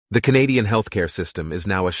The Canadian healthcare system is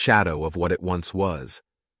now a shadow of what it once was.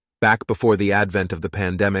 Back before the advent of the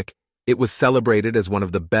pandemic, it was celebrated as one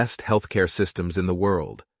of the best healthcare systems in the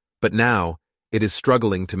world, but now it is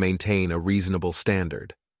struggling to maintain a reasonable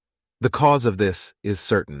standard. The cause of this is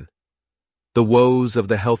certain. The woes of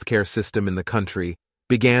the healthcare system in the country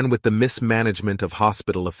began with the mismanagement of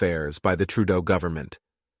hospital affairs by the Trudeau government.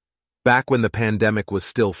 Back when the pandemic was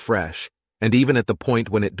still fresh, and even at the point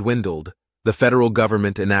when it dwindled, the federal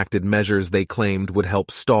government enacted measures they claimed would help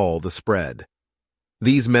stall the spread.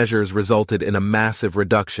 These measures resulted in a massive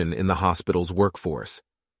reduction in the hospital's workforce.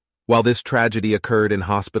 While this tragedy occurred in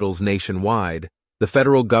hospitals nationwide, the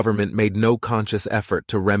federal government made no conscious effort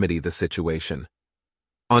to remedy the situation.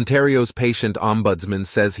 Ontario's patient ombudsman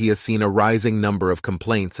says he has seen a rising number of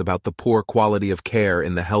complaints about the poor quality of care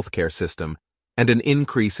in the healthcare system and an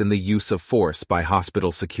increase in the use of force by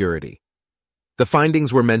hospital security. The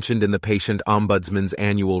findings were mentioned in the patient ombudsman's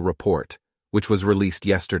annual report, which was released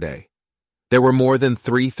yesterday. There were more than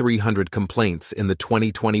 300 complaints in the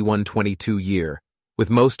 2021-22 year, with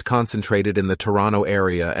most concentrated in the Toronto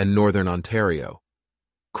area and Northern Ontario.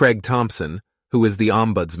 Craig Thompson, who is the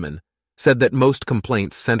ombudsman, said that most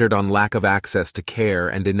complaints centered on lack of access to care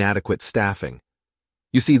and inadequate staffing.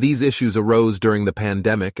 You see, these issues arose during the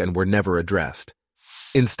pandemic and were never addressed.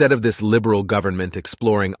 Instead of this Liberal government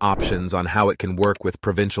exploring options on how it can work with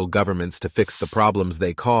provincial governments to fix the problems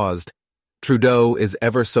they caused, Trudeau is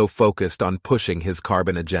ever so focused on pushing his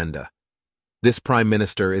carbon agenda. This Prime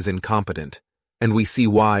Minister is incompetent, and we see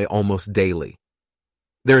why almost daily.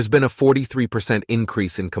 There has been a 43%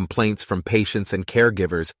 increase in complaints from patients and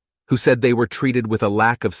caregivers who said they were treated with a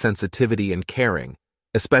lack of sensitivity and caring,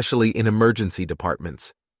 especially in emergency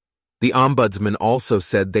departments. The Ombudsman also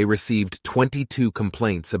said they received 22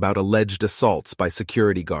 complaints about alleged assaults by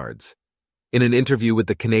security guards. In an interview with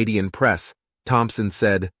the Canadian press, Thompson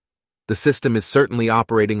said, "The system is certainly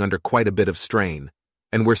operating under quite a bit of strain,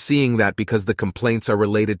 and we're seeing that because the complaints are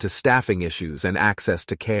related to staffing issues and access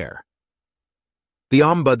to care." The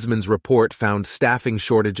Ombudsman's report found staffing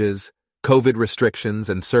shortages, COVID restrictions,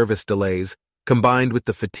 and service delays, combined with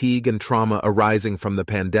the fatigue and trauma arising from the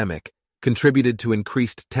pandemic, contributed to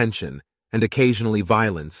increased tension and occasionally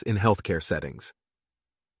violence in healthcare settings.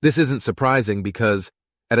 This isn't surprising because,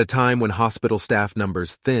 at a time when hospital staff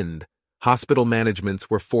numbers thinned, hospital managements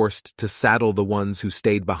were forced to saddle the ones who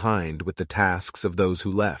stayed behind with the tasks of those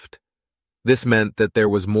who left. This meant that there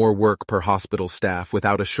was more work per hospital staff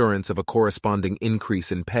without assurance of a corresponding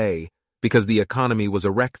increase in pay because the economy was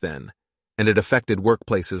a wreck then, and it affected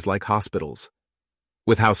workplaces like hospitals.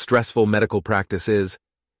 With how stressful medical practice is,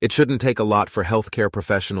 it shouldn't take a lot for healthcare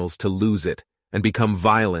professionals to lose it and become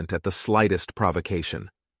violent at the slightest provocation.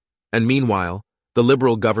 And meanwhile, the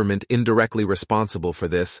Liberal government indirectly responsible for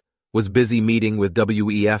this was busy meeting with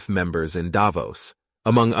WEF members in Davos,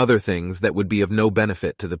 among other things that would be of no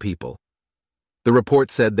benefit to the people. The report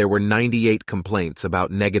said there were 98 complaints about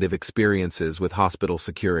negative experiences with hospital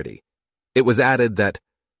security. It was added that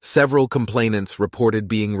several complainants reported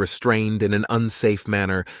being restrained in an unsafe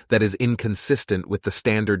manner that is inconsistent with the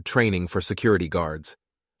standard training for security guards.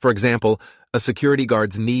 For example, a security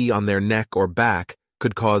guard's knee on their neck or back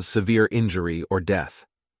could cause severe injury or death.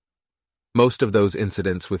 Most of those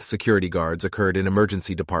incidents with security guards occurred in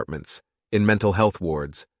emergency departments, in mental health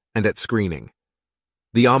wards, and at screening.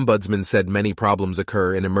 The Ombudsman said many problems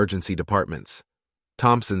occur in emergency departments.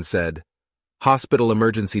 Thompson said, "Hospital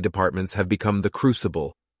emergency departments have become the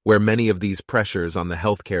crucible where many of these pressures on the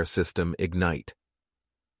healthcare system ignite."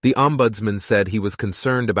 The Ombudsman said he was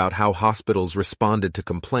concerned about how hospitals responded to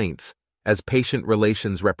complaints, as patient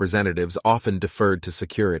relations representatives often deferred to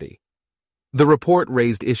security. The report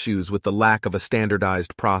raised issues with the lack of a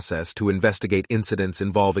standardized process to investigate incidents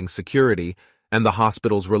involving security and the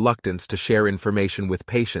hospital's reluctance to share information with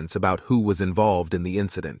patients about who was involved in the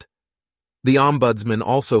incident. The Ombudsman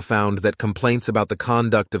also found that complaints about the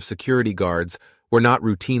conduct of security guards were not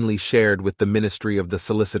routinely shared with the Ministry of the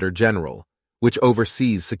Solicitor General, which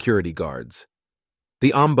oversees security guards.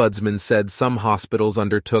 The Ombudsman said some hospitals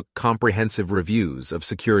undertook comprehensive reviews of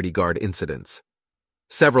security guard incidents.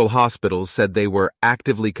 Several hospitals said they were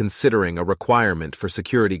actively considering a requirement for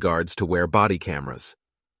security guards to wear body cameras.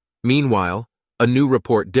 Meanwhile, a new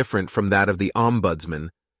report different from that of the Ombudsman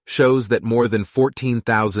shows that more than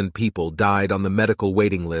 14,000 people died on the medical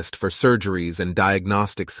waiting list for surgeries and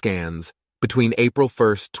diagnostic scans between April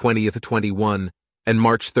 1, 2021 and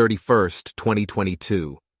March 31,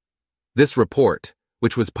 2022. This report,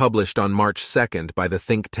 which was published on March 2 by the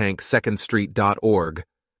think tank secondstreet.org,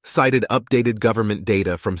 cited updated government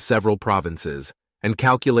data from several provinces and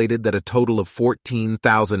calculated that a total of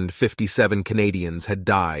 14,057 Canadians had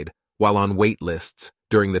died while on wait lists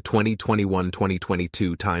during the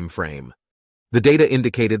 2021-2022 timeframe. The data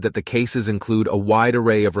indicated that the cases include a wide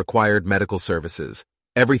array of required medical services,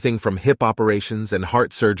 everything from hip operations and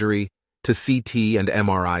heart surgery to CT and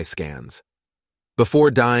MRI scans.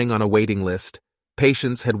 Before dying on a waiting list,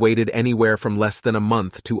 patients had waited anywhere from less than a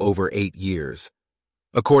month to over 8 years.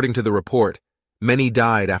 According to the report, many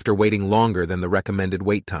died after waiting longer than the recommended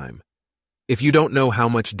wait time. If you don't know how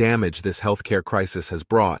much damage this healthcare crisis has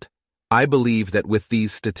brought, I believe that with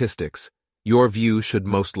these statistics, your view should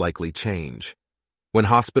most likely change. When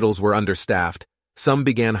hospitals were understaffed, some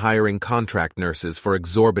began hiring contract nurses for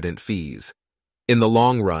exorbitant fees. In the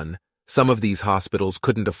long run, some of these hospitals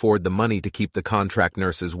couldn't afford the money to keep the contract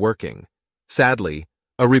nurses working. Sadly,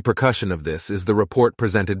 a repercussion of this is the report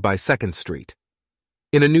presented by Second Street.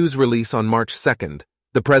 In a news release on March 2nd,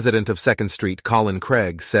 the president of Second Street, Colin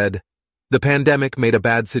Craig, said, "The pandemic made a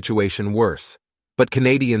bad situation worse, but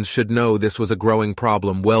Canadians should know this was a growing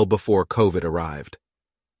problem well before COVID arrived."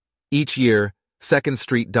 Each year,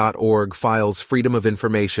 secondstreet.org files Freedom of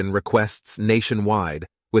Information requests nationwide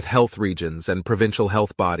with health regions and provincial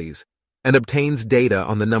health bodies and obtains data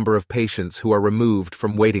on the number of patients who are removed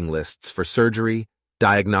from waiting lists for surgery,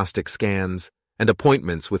 diagnostic scans, and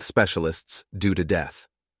appointments with specialists due to death.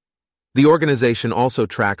 The organization also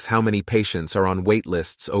tracks how many patients are on wait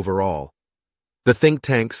lists overall. The think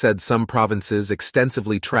tank said some provinces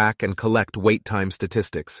extensively track and collect wait time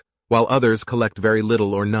statistics, while others collect very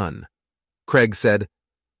little or none. Craig said,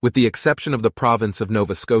 "With the exception of the province of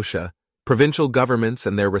Nova Scotia, provincial governments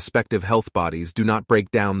and their respective health bodies do not break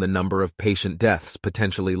down the number of patient deaths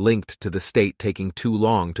potentially linked to the state taking too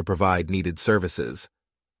long to provide needed services."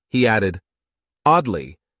 He added,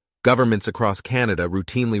 "Oddly, governments across Canada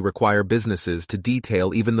routinely require businesses to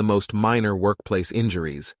detail even the most minor workplace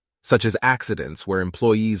injuries, such as accidents where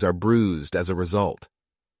employees are bruised as a result.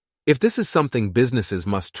 If this is something businesses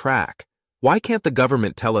must track, why can't the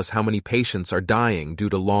government tell us how many patients are dying due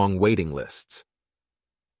to long waiting lists?"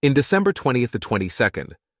 In December 20th to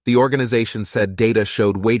 22nd, the organization said data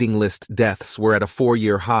showed waiting list deaths were at a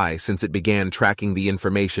 4-year high since it began tracking the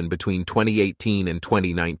information between 2018 and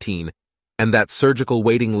 2019, and that surgical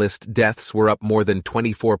waiting list deaths were up more than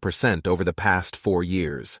 24% over the past 4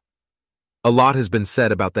 years. A lot has been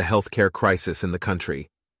said about the healthcare crisis in the country,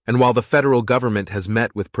 and while the federal government has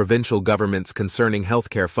met with provincial governments concerning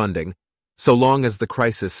healthcare funding, so long as the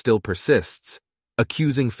crisis still persists,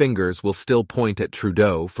 accusing fingers will still point at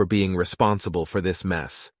Trudeau for being responsible for this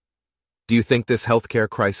mess. Do you think this healthcare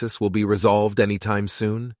crisis will be resolved anytime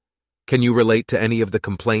soon? Can you relate to any of the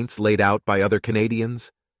complaints laid out by other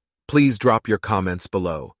Canadians? Please drop your comments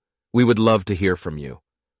below. We would love to hear from you.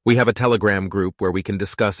 We have a Telegram group where we can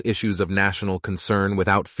discuss issues of national concern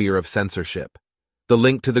without fear of censorship. The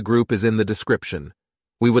link to the group is in the description.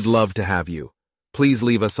 We would love to have you. Please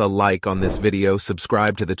leave us a like on this video,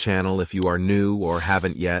 subscribe to the channel if you are new or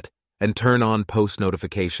haven't yet, and turn on post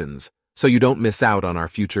notifications so you don't miss out on our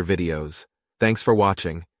future videos. Thanks for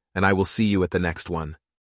watching, and I will see you at the next one.